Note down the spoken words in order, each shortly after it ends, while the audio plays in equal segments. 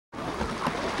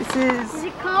This is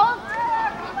it cold?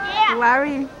 Yeah.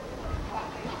 Larry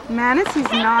Manis. He's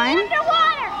 9.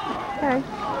 Underwater. Okay.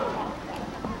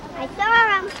 I saw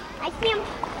him. I see him.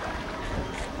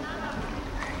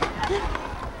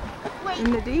 Wait. In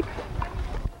the deep.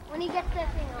 When he gets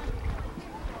that thing on.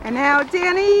 And now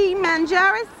Danny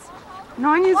Manjaris,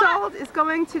 9 years old, is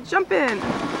going to jump in. Here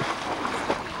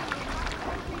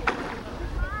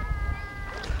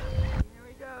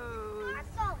he goes.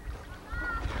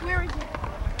 Where is it?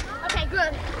 Okay,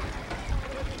 good.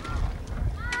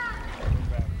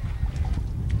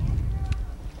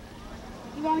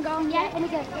 You want to go and get it? Let me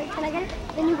get it. Can I get it?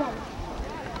 Then you go.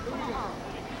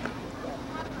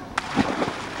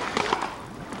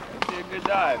 A good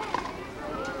dive.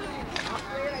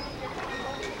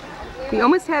 We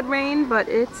almost had rain, but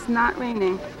it's not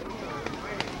raining.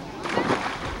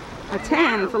 A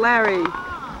 10 for Larry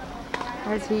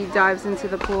as he dives into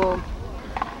the pool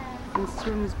and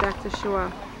swims back to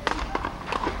shore.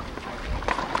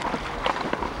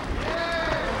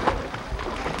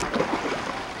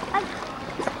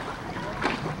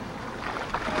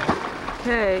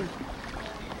 Okay.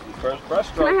 First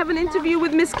breaststroke. Can I have an interview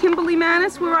with Miss Kimberly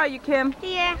Manis? Where are you, Kim?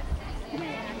 Here.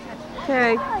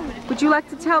 Okay. Would you like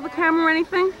to tell the camera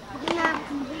anything? No.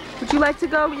 Would you like to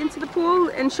go into the pool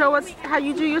and show us how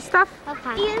you do your stuff?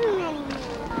 Okay.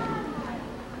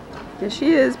 There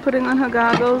she is, putting on her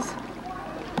goggles.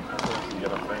 Get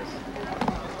her face.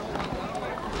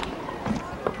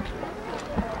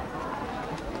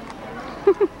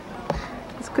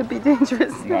 This could be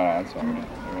dangerous. No, that's all right.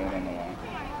 You're right on the line.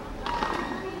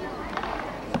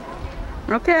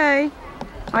 Okay.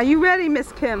 Are you ready,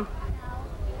 Miss Kim?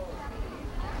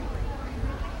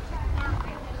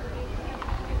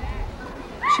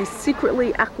 She's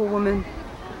secretly Aqua Woman.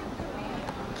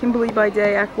 Kimberly by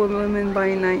day, Aqua Woman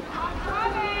by night.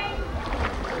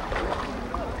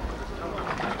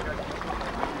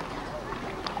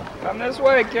 Come this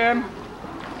way, Kim.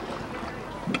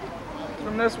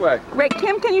 Come this way. Great,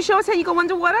 Kim, can you show us how you go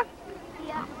underwater?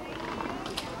 Yeah.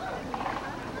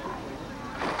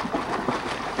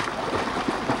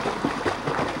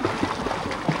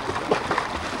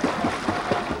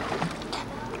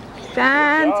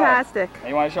 Fantastic. And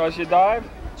you want to show us your dive?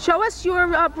 Show us your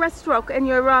breaststroke and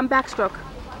your backstroke.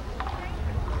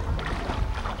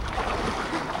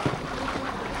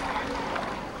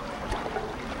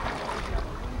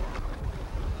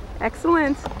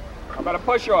 Excellent. I'm going to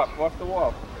push you up off the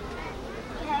wall.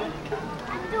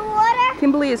 Underwater?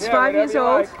 Kimberly is 5 years whatever you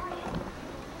old. like.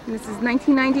 And this is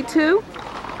 1992.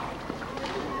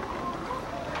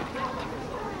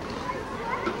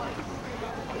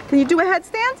 Can you do a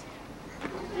headstand?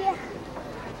 Yeah.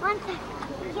 Once we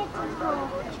get to the pool.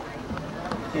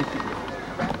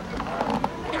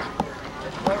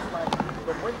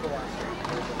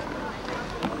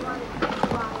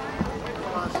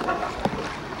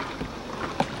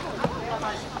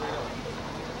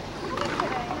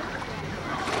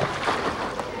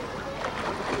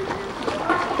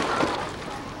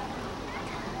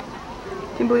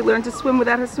 Kimberly learned to swim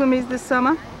without her swimmies this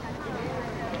summer.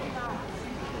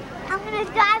 I'm going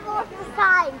to dive off the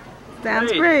side.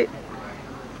 Sounds great.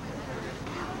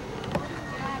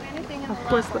 Of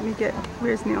course, let me get,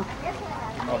 where's Neil?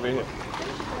 Over here.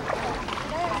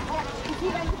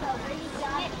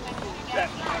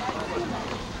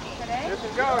 Here she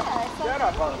goes. Get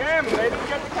up. Kim, they didn't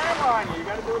get the camera on you. You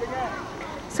got to do it again.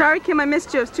 Sorry, Kim, I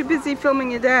missed you. I was too busy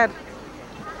filming your dad.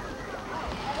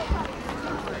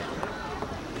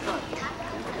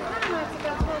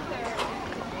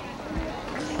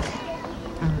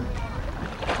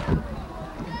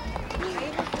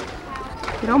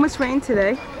 It almost rained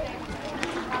today.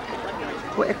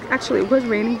 Well, actually, it was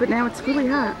raining, but now it's really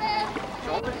hot.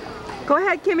 Go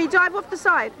ahead, Kimmy, dive off the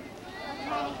side.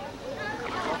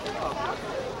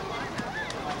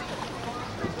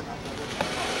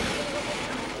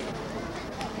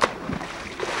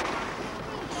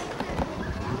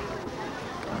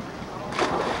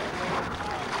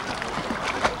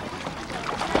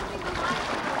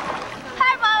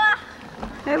 Hi, Mama.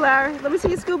 Hey, Larry, let me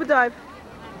see you scuba dive.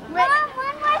 Wait.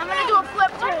 I'm going to do a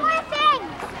flip turn. One more thing.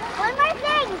 One more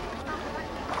thing.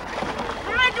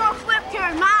 I'm going to do a flip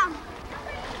turn, Mom.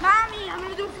 Mommy, I'm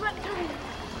going to do a flip turn.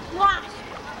 Watch.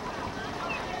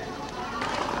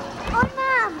 Oh,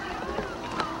 Mom.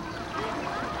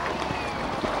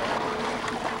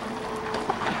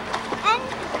 And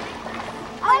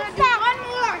I'm going to do one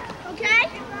more, okay?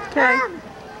 Okay. Mom.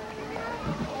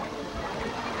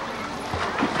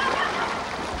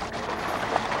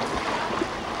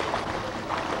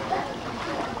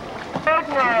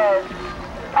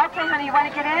 Okay, honey, you want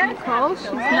to get in? Nicole Oh,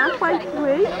 she's not quite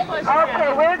free.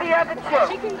 Okay, where are the other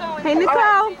two? Hey,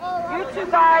 Nicole. You two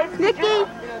guys. Nikki.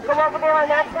 Go over there on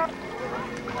that side.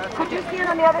 Could you stand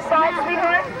on the other side,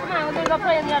 sweetheart? Come on, we're going to go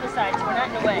play on the other side, so we're not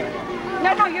in the way.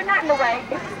 No, you're not in the way.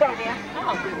 You can stay there.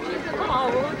 Oh,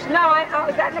 No,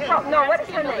 is that Nicole? No, what is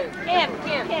her name? Kim.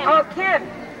 Oh, Kim.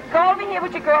 Go over here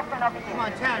with your girlfriend over here. Come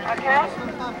on, Taryn. Okay?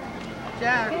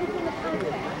 Taryn.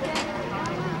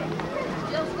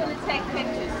 Jill's going to take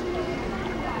pictures.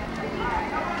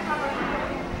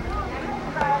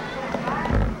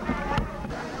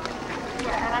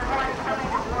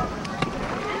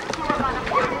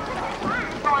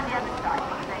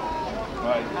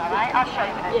 Alright, I'll show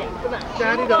you that. Yeah, come on.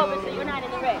 Daddy, Move over so you're not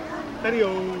in the race. Daddy,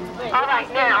 Alright,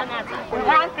 now, we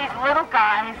want these little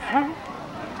guys. I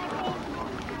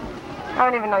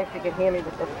don't even know if you can hear me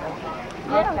with this thing.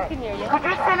 Yeah, we can hear you. Could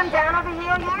you sit him down over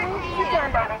here, you think? Sit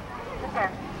down, baby. Sit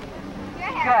down.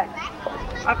 Good.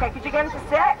 Okay, could you get him to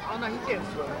sit? Oh, no, he can't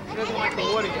swim. He doesn't like the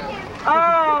water yet.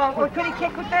 Oh, well, could he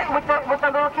kick with it? With the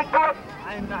little kickboard?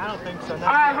 I don't think so.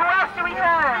 Alright, who else do we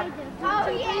have? Oh,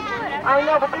 yeah. I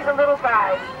know, but these are little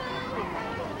guys.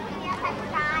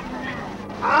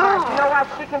 Oh. You know what?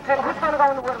 She can fit. Who's going to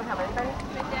go in the water with him? Anybody?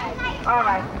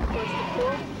 Alright.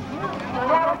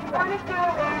 Well, what you want to do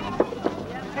is,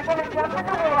 you're going to jump in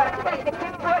the water, take the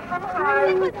kickboard from her,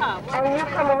 and you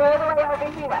come all the way over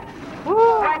here.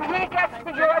 When he gets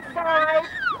to your side,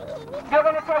 you're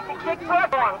going to take the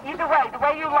kickboard on. Either way, the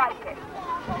way you like it.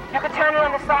 You can turn it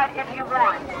on the side if you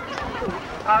want.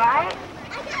 Alright?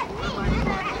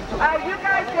 You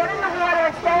guys get in the water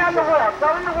and stay on the wall.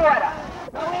 Go in the water.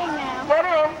 Go in now. Get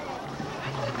in.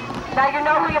 Now you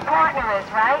know who your partner is,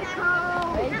 right?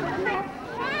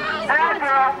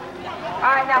 Girl.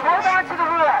 Alright, now hold on to the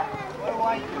rule.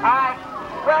 Alright.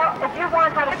 Well, if you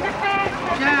want her to sit there.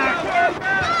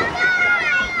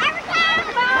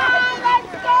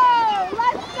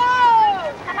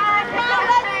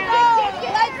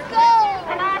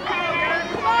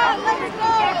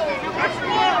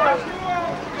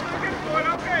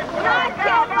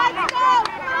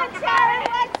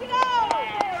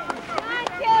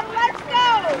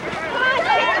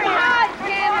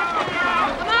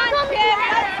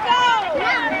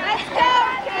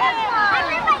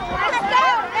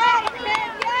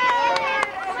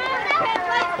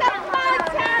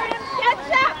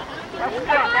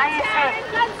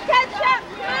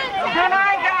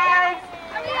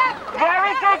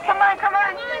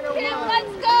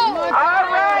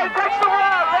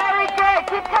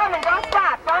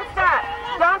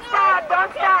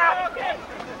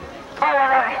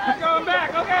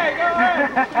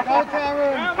 Go,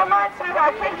 Taryn. Come on,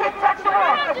 sweetheart. Touch the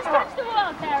wall. Touch the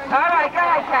wall, Taryn. All right, go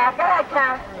ahead, Kat. Go ahead,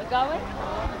 Kat. We're going?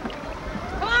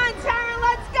 Come on, Taryn,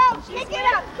 let's go. Kick it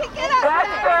up. Kick it up. Good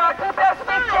girl. Keep those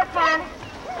big kicks in.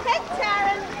 Kick,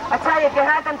 Taryn. I tell you, if you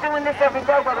had them doing this every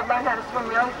day, they would learn how to swim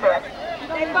really fast.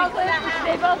 They both,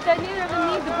 neither of them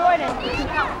need the board engine.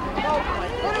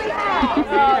 What do we have?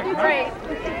 Oh, great.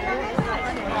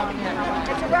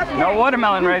 No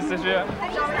watermelon race this year.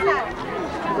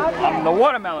 I'm the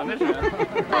watermelon this year.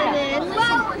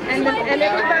 And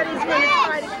everybody's going to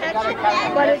try to catch it.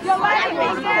 But it's sliding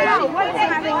because what's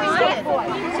having a skateboard.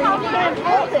 So you can't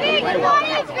hold it.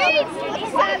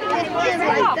 He's having his hands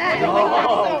like that.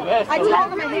 I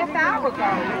told him a half hour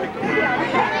ago.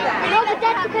 No, but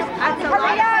that's because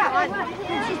hurry up.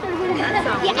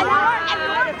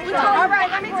 All right,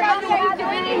 let me tell you what you're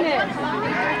doing this.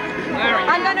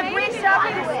 I'm going to grease up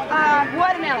this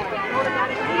watermelon.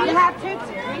 You have to.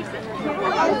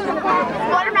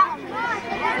 Watermelon.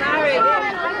 Sorry.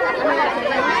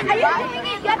 Are you doing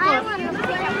it? That's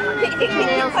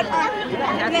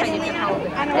how you can hold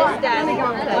it.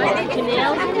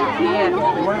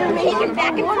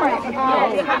 Back and forth.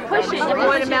 Push it, the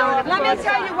watermelon. Let me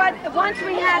tell you what, once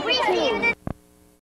we have the team.